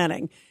they're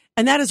planning?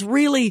 And that is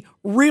really,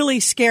 really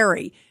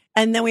scary.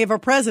 And then we have a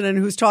president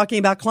who's talking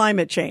about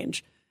climate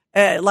change.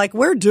 Like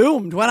we're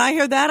doomed. When I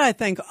hear that, I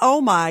think,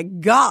 oh my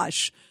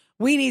gosh,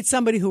 we need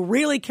somebody who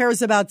really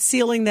cares about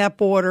sealing that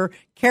border,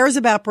 cares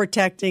about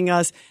protecting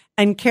us,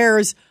 and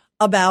cares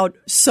about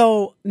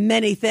so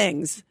many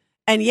things.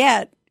 And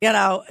yet,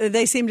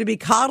 they seem to be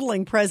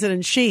coddling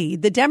President Xi.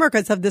 The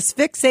Democrats have this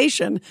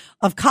fixation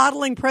of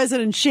coddling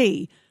President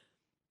Xi,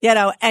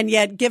 and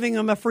yet giving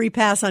him a free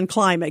pass on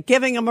climate,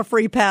 giving him a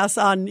free pass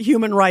on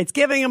human rights,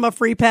 giving him a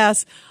free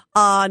pass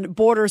on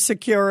border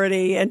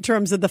security in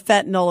terms of the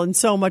fentanyl and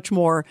so much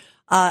more.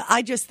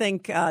 I just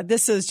think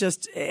this is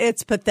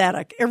it's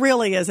pathetic. It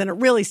really is. And it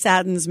really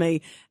saddens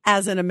me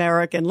as an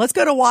American. Let's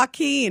go to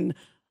Joaquin,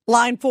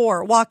 line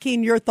 4.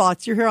 Joaquin, your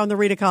thoughts. You're here on the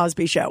Rita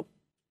Cosby Show.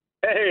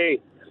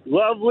 Hey,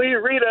 lovely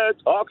Rita,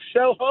 talk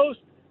show host.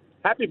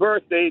 Happy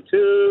birthday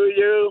to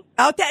you.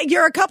 Oh,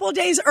 you're a couple of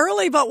days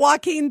early, but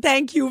Joaquin,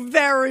 thank you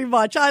very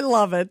much. I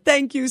love it.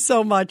 Thank you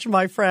so much,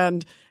 my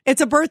friend. It's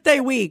a birthday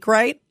week,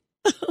 right?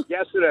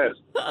 Yes, it is.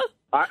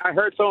 I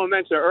heard someone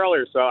mention it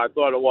earlier, so I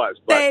thought it was.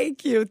 But.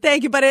 Thank you.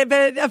 But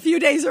a few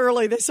days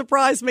early, they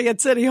surprised me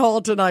at City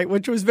Hall tonight,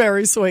 which was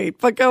very sweet.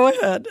 But go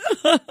ahead.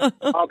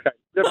 Okay.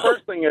 The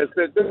first thing is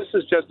that this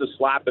is just a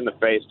slap in the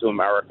face to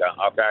America,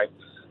 okay?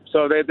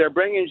 So they're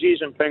bringing Xi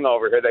Jinping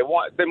over here. They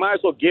might as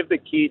well give the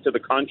key to the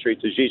country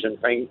to Xi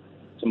Jinping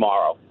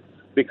tomorrow,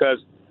 because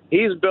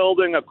he's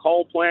building a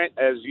coal plant,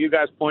 as you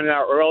guys pointed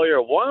out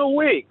earlier, one a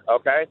week,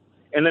 okay?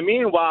 In the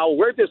meanwhile,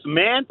 we're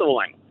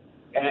dismantling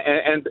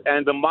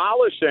and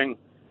demolishing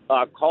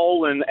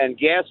coal and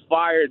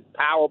gas-fired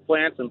power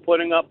plants and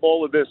putting up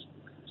all of this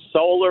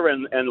solar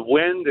and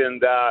wind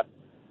and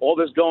all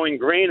this going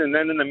green. And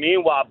then in the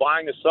meanwhile,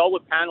 buying the solar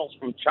panels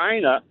from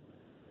China,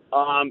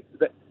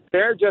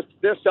 they're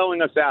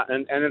selling us out.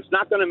 And it's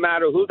not going to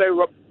matter who they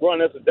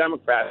run as a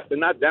Democrat. They're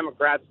not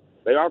Democrats.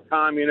 They are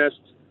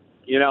communists,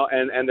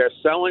 and they're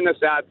selling us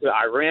out to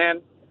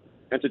Iran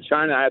and to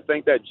China. I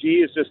think that Xi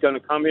is just going to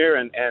come here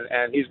and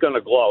he's going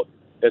to gloat.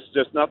 It's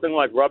just nothing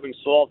like rubbing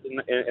salt in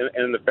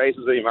the faces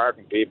of the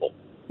American people.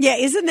 Yeah,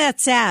 isn't that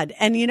sad?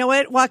 And you know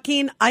what,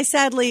 Joaquin? I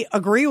sadly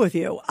agree with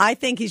you. I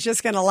think he's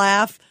just going to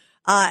laugh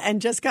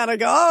and just kind of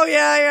go, oh,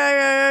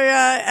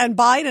 yeah. And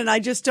Biden, I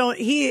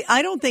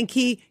don't think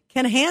he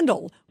can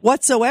handle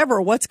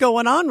whatsoever what's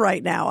going on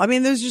right now. I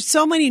mean, there's just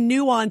so many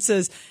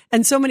nuances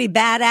and so many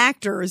bad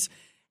actors,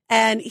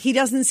 and he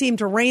doesn't seem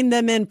to rein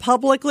them in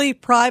publicly,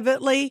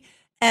 privately.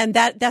 And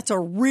that's a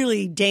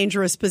really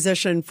dangerous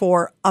position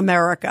for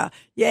America.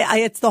 Yeah,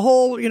 it's the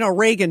whole,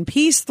 Reagan,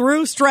 peace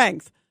through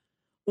strength.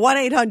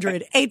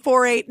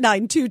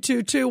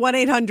 1-800-848-9222,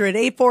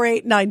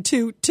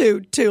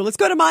 1-800-848-9222. Let's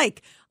go to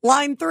Mike,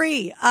 line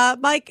 3.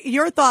 Mike,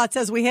 your thoughts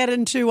as we head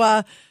into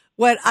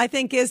what I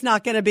think is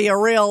not going to be a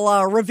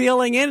real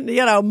revealing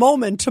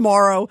moment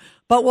tomorrow,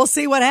 but we'll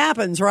see what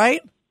happens, right?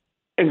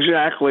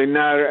 Exactly.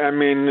 Now, I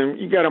mean,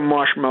 you got a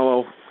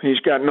marshmallow. He's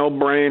got no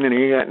brain and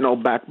he got no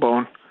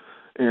backbone.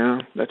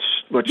 That's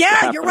what's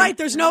happening. You're right.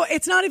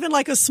 It's not even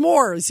like a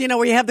s'mores,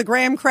 where you have the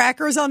graham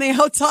crackers on the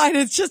outside.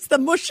 It's just the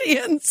mushy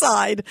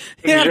inside.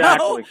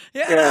 Exactly.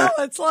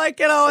 It's like,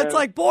 it's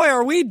like, boy,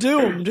 are we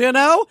doomed,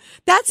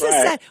 That's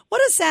right.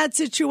 What a sad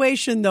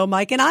situation though,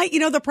 Mike. And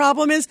the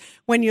problem is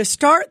when you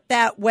start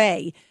that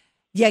way,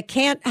 you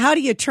can't, how do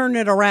you turn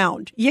it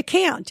around? You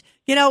can't.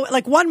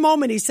 Like one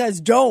moment he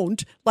says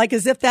don't, like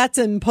as if that's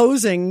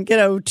imposing,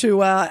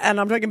 to, and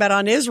I'm talking about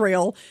on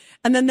Israel.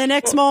 And then the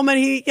next moment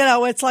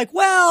it's like,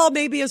 well,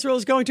 maybe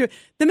Israel's going to.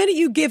 The minute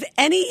you give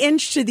any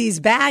inch to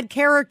these bad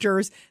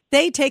characters,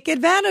 they take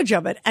advantage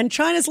of it. And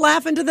China's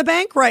laughing to the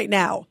bank right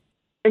now.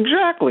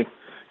 Exactly.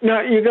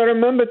 Now, you got to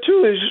remember,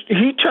 too, is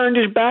he turned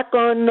his back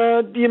on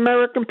the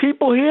American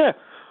people here.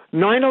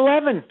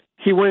 9/11,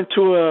 he went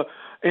to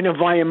an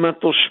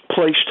environmental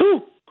place,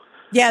 too.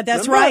 Yeah,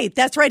 that's right.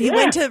 That's right. He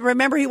went to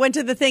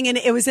the thing, and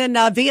it was in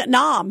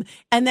Vietnam,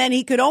 and then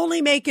he could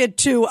only make it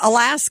to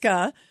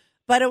Alaska.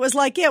 But it was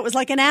like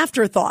an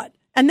afterthought.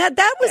 And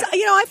that was,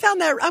 I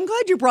found that, I'm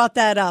glad you brought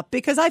that up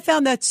because I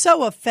found that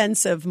so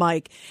offensive,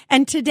 Mike.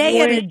 And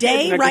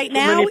today right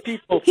now,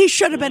 he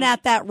should have been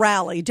at that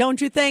rally, don't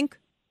you think?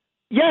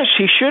 Yes,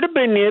 he should have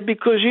been there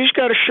because he's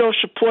got to show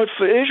support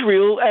for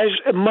Israel as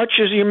much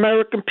as the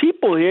American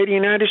people here, the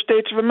United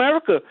States of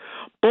America.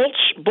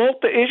 Both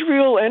the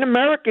Israel and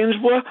Americans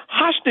were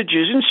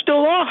hostages and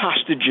still are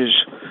hostages.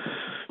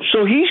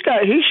 So he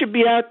should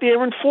be out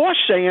there in force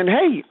saying,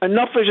 hey,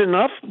 enough is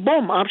enough.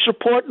 Boom, I'm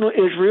supporting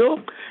Israel.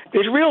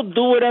 Israel,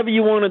 do whatever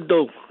you want to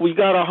do. We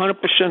got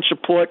 100%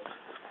 support.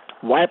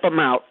 Wipe them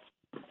out.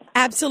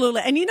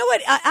 Absolutely. And you know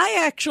what? I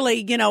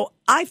actually,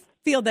 I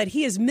feel that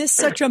he has missed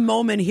such a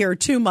moment here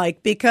too,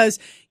 Mike, because,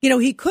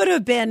 he could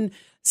have been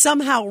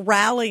somehow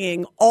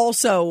rallying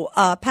also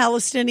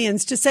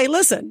Palestinians to say,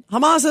 listen,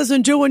 Hamas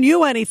isn't doing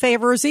you any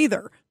favors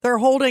either. They're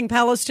holding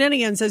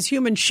Palestinians as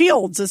human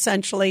shields,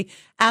 essentially,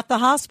 at the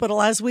hospital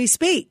as we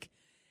speak.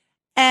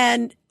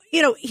 And,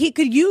 he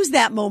could use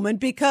that moment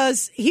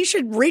because he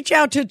should reach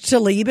out to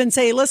Tlaib and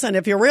say, listen,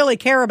 if you really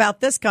care about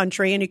this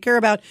country and you care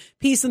about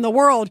peace in the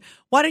world,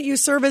 why don't you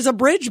serve as a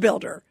bridge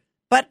builder?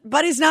 But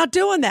he's not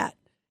doing that.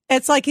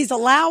 It's like he's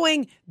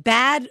allowing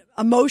bad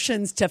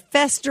emotions to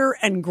fester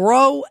and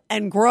grow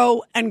and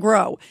grow and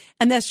grow.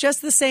 And that's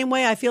just the same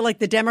way I feel like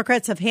the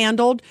Democrats have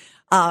handled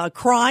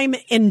crime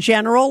in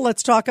general.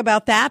 Let's talk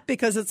about that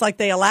because it's like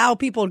they allow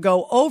people to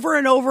go over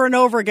and over and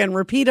over again,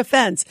 repeat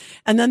offense.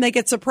 And then they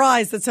get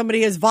surprised that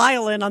somebody is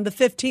violent on the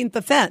 15th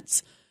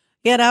offense.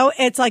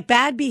 It's like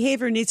bad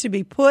behavior needs to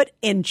be put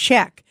in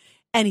check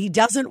and he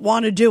doesn't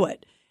want to do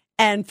it.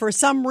 And for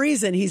some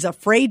reason, he's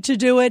afraid to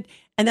do it.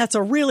 And that's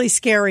a really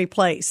scary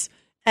place.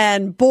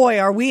 And boy,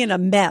 are we in a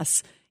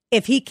mess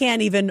if he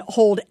can't even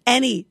hold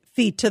any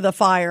feet to the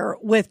fire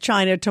with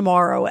China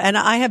tomorrow. And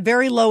I have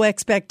very low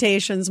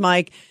expectations,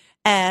 Mike.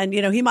 And,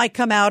 he might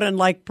come out and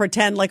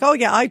pretend oh,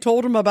 yeah, I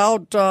told him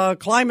about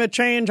climate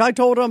change. I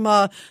told him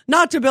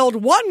not to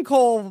build one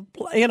coal,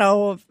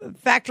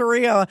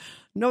 factory,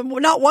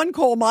 not one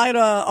coal mine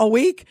a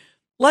week.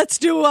 Let's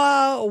do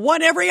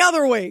one every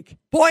other week.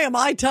 Boy, am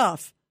I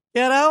tough.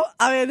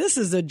 This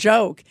is a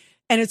joke.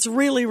 And it's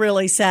really,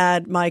 really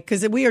sad, Mike,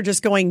 because we are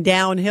just going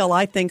downhill,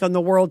 I think, on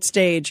the world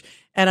stage.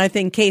 And I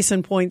think case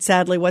in point,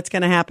 sadly, what's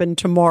going to happen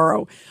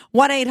tomorrow.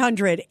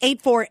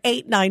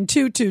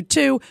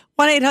 1-800-848-9222.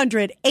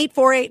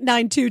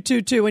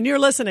 1-800-848-9222. And you're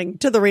listening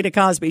to The Rita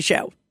Cosby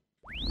Show.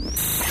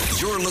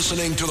 You're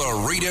listening to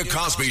The Rita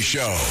Cosby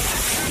Show.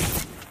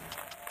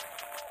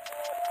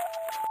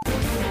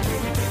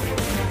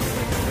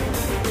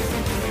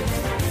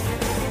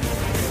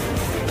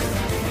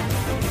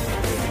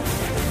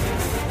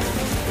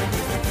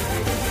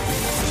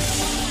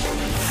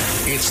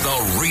 It's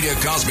The Rita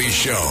Cosby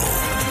Show.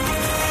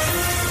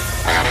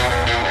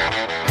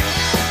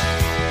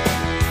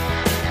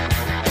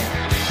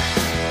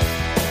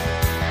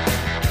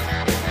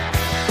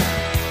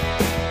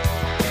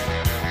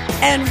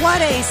 And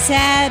what a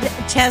sad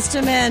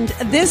testament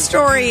this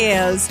story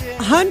is.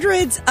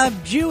 Hundreds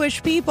of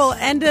Jewish people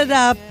ended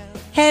up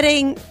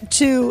heading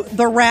to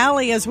the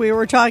rally, as we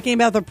were talking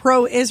about, the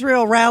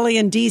pro-Israel rally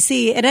in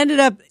D.C. It ended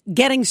up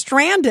getting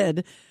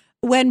stranded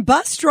when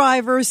bus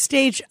drivers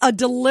staged a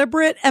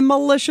deliberate and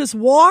malicious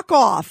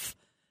walk-off,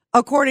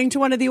 according to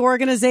one of the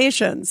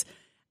organizations.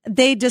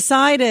 They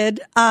decided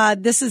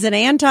this is an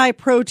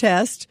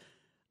anti-protest,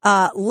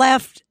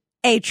 left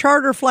a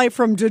charter flight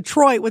from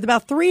Detroit with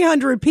about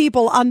 300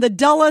 people on the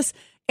Dulles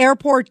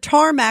Airport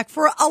tarmac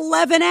for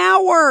 11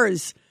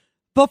 hours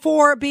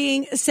before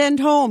being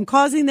sent home,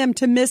 causing them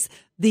to miss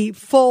the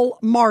full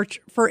March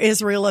for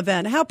Israel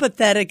event. How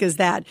pathetic is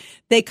that?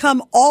 They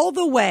come all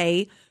the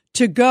way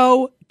to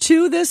go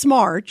to this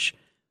march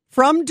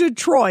from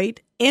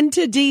Detroit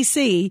into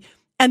D.C.,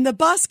 and the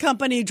bus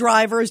company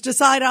drivers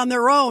decide on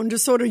their own to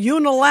sort of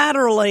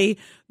unilaterally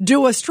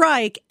do a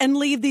strike and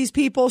leave these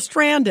people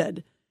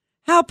stranded.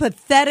 How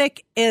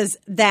pathetic is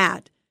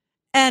that?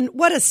 And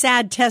what a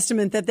sad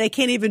testament that they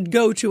can't even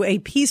go to a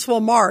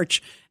peaceful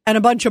march and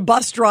a bunch of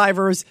bus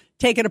drivers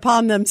take it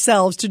upon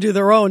themselves to do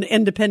their own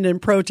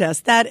independent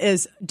protest. That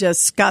is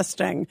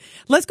disgusting.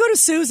 Let's go to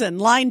Susan,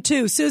 line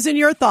 2. Susan,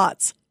 your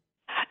thoughts?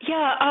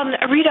 Yeah,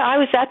 Rita, I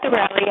was at the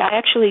rally. I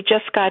actually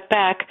just got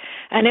back,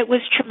 and it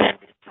was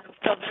tremendous. It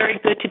felt very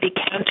good to be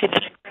counted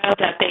in a crowd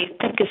that they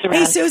think is around.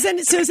 Hey, Susan,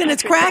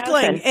 it's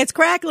crackling. It's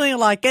crackling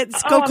like it.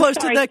 Go close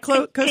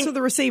to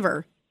the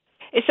receiver.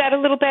 Is that a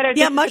little better?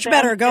 Yeah, much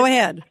better. Go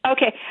ahead.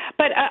 Okay,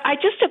 but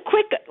just a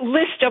quick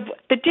list of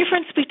the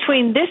difference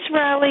between this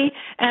rally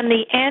and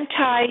the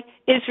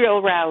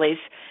anti-Israel rallies.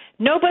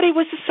 Nobody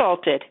was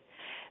assaulted.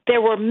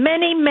 There were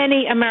many,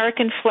 many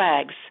American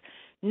flags.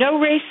 No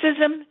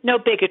racism, no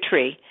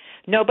bigotry.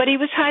 Nobody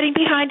was hiding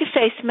behind a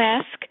face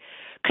mask.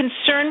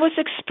 Concern was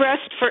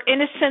expressed for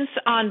innocence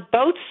on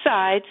both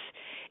sides.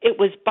 It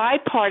was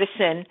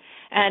bipartisan,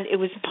 and it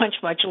was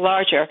much, much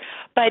larger.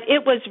 But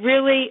it was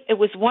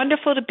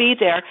wonderful to be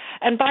there.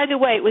 And by the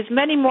way, it was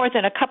many more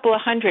than a couple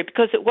of hundred,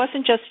 because it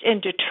wasn't just in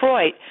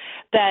Detroit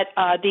that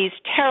these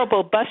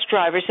terrible bus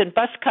drivers and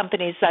bus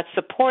companies that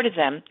supported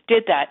them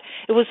did that.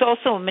 It was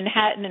also in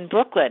Manhattan and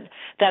Brooklyn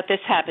that this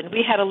happened.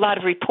 We had a lot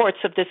of reports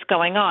of this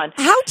going on.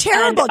 How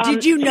terrible. And,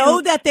 did you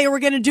know that they were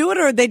going to do it,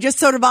 or they just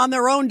sort of on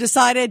their own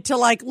decided to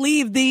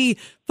leave the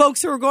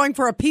folks who were going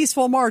for a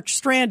peaceful march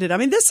stranded? I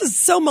mean, this is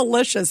so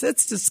malicious.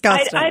 It's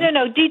disgusting. I don't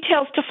know.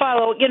 Details to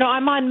follow.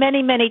 I'm on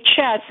many, many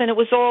chats, and it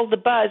was all the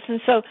buzz.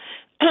 And so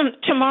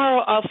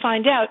tomorrow I'll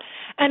find out.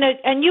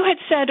 And you had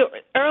said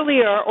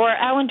earlier, or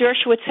Alan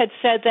Dershowitz had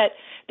said, that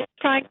they're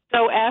trying to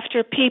go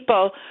after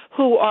people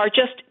who are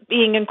just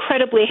being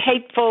incredibly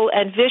hateful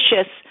and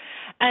vicious.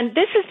 And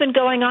this has been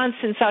going on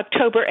since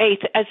October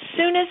 8th. As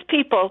soon as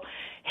people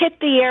hit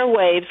the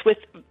airwaves with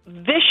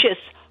vicious,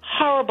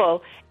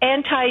 horrible,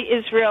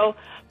 anti-Israel,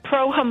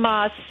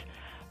 pro-Hamas,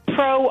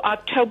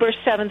 pro-October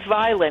 7th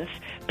violence,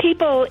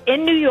 people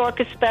in New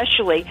York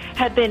especially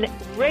have been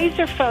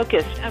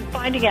razor-focused on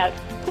finding out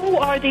who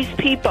are these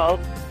people.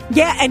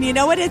 Yeah, and you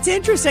know what? It's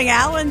interesting.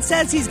 Alan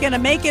says he's going to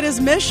make it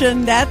his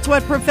mission. That's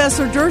what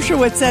Professor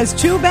Dershowitz says.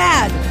 Too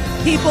bad.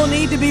 People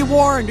need to be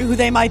warned who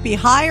they might be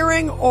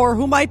hiring or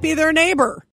who might be their neighbor.